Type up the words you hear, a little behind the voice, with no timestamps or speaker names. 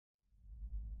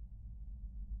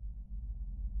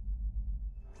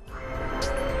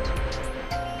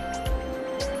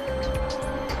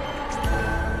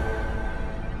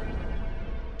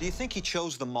Do you think he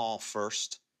chose the mall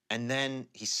first, and then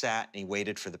he sat and he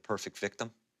waited for the perfect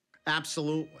victim?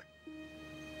 Absolutely.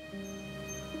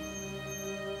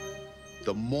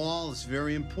 The mall is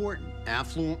very important.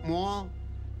 Affluent mall,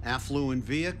 affluent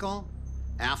vehicle,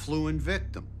 affluent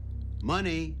victim.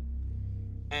 Money.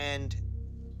 And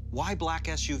why black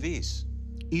SUVs?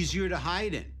 Easier to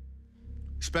hide in,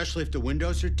 especially if the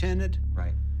windows are tinted.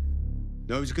 Right.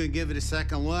 Nobody's gonna give it a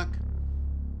second look.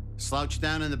 Slouch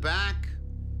down in the back.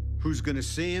 Who's gonna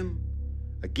see him?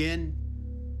 Again,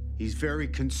 he's very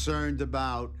concerned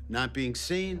about not being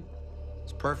seen.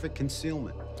 It's perfect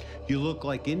concealment. You look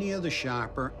like any other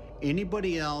shopper.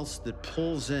 Anybody else that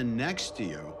pulls in next to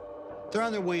you, they're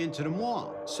on their way into the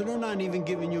mall, so they're not even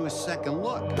giving you a second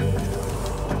look.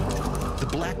 The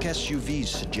black SUVs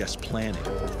suggest planning.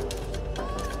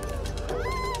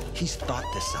 He's thought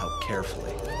this out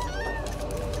carefully.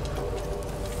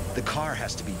 The car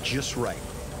has to be just right,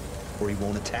 or he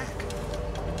won't attack.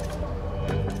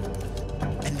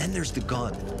 And then there's the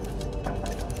gun.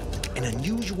 An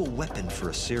unusual weapon for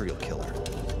a serial killer.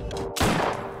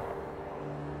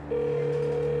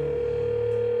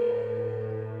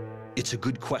 It's a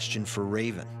good question for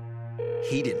Raven.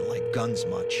 He didn't like guns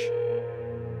much.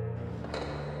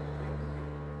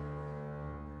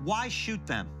 Why shoot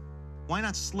them? Why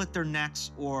not slit their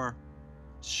necks or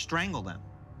strangle them?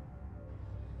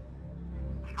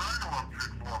 Strangling takes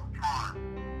a long time.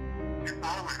 He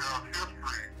probably has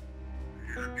history.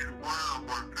 He's aware of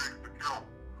what it takes to kill.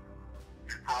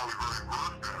 He's probably very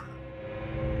versed at it.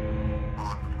 To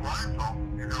slice him,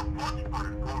 you have blood spray.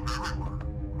 It goes everywhere.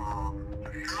 To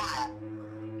shoot him,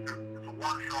 it's a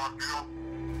one-shot deal.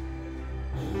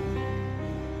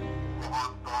 The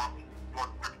heart stops,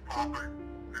 blood quits pumping,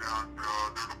 and there's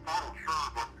a puddle, sure,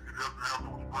 but it doesn't have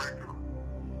no spray to it.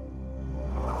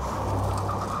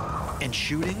 And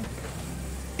shooting?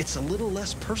 It's a little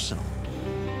less personal.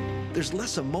 There's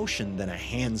less emotion than a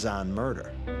hands-on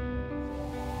murder.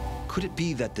 Could it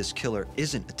be that this killer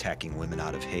isn't attacking women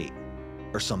out of hate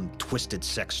or some twisted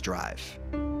sex drive?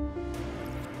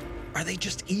 Are they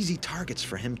just easy targets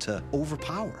for him to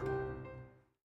overpower?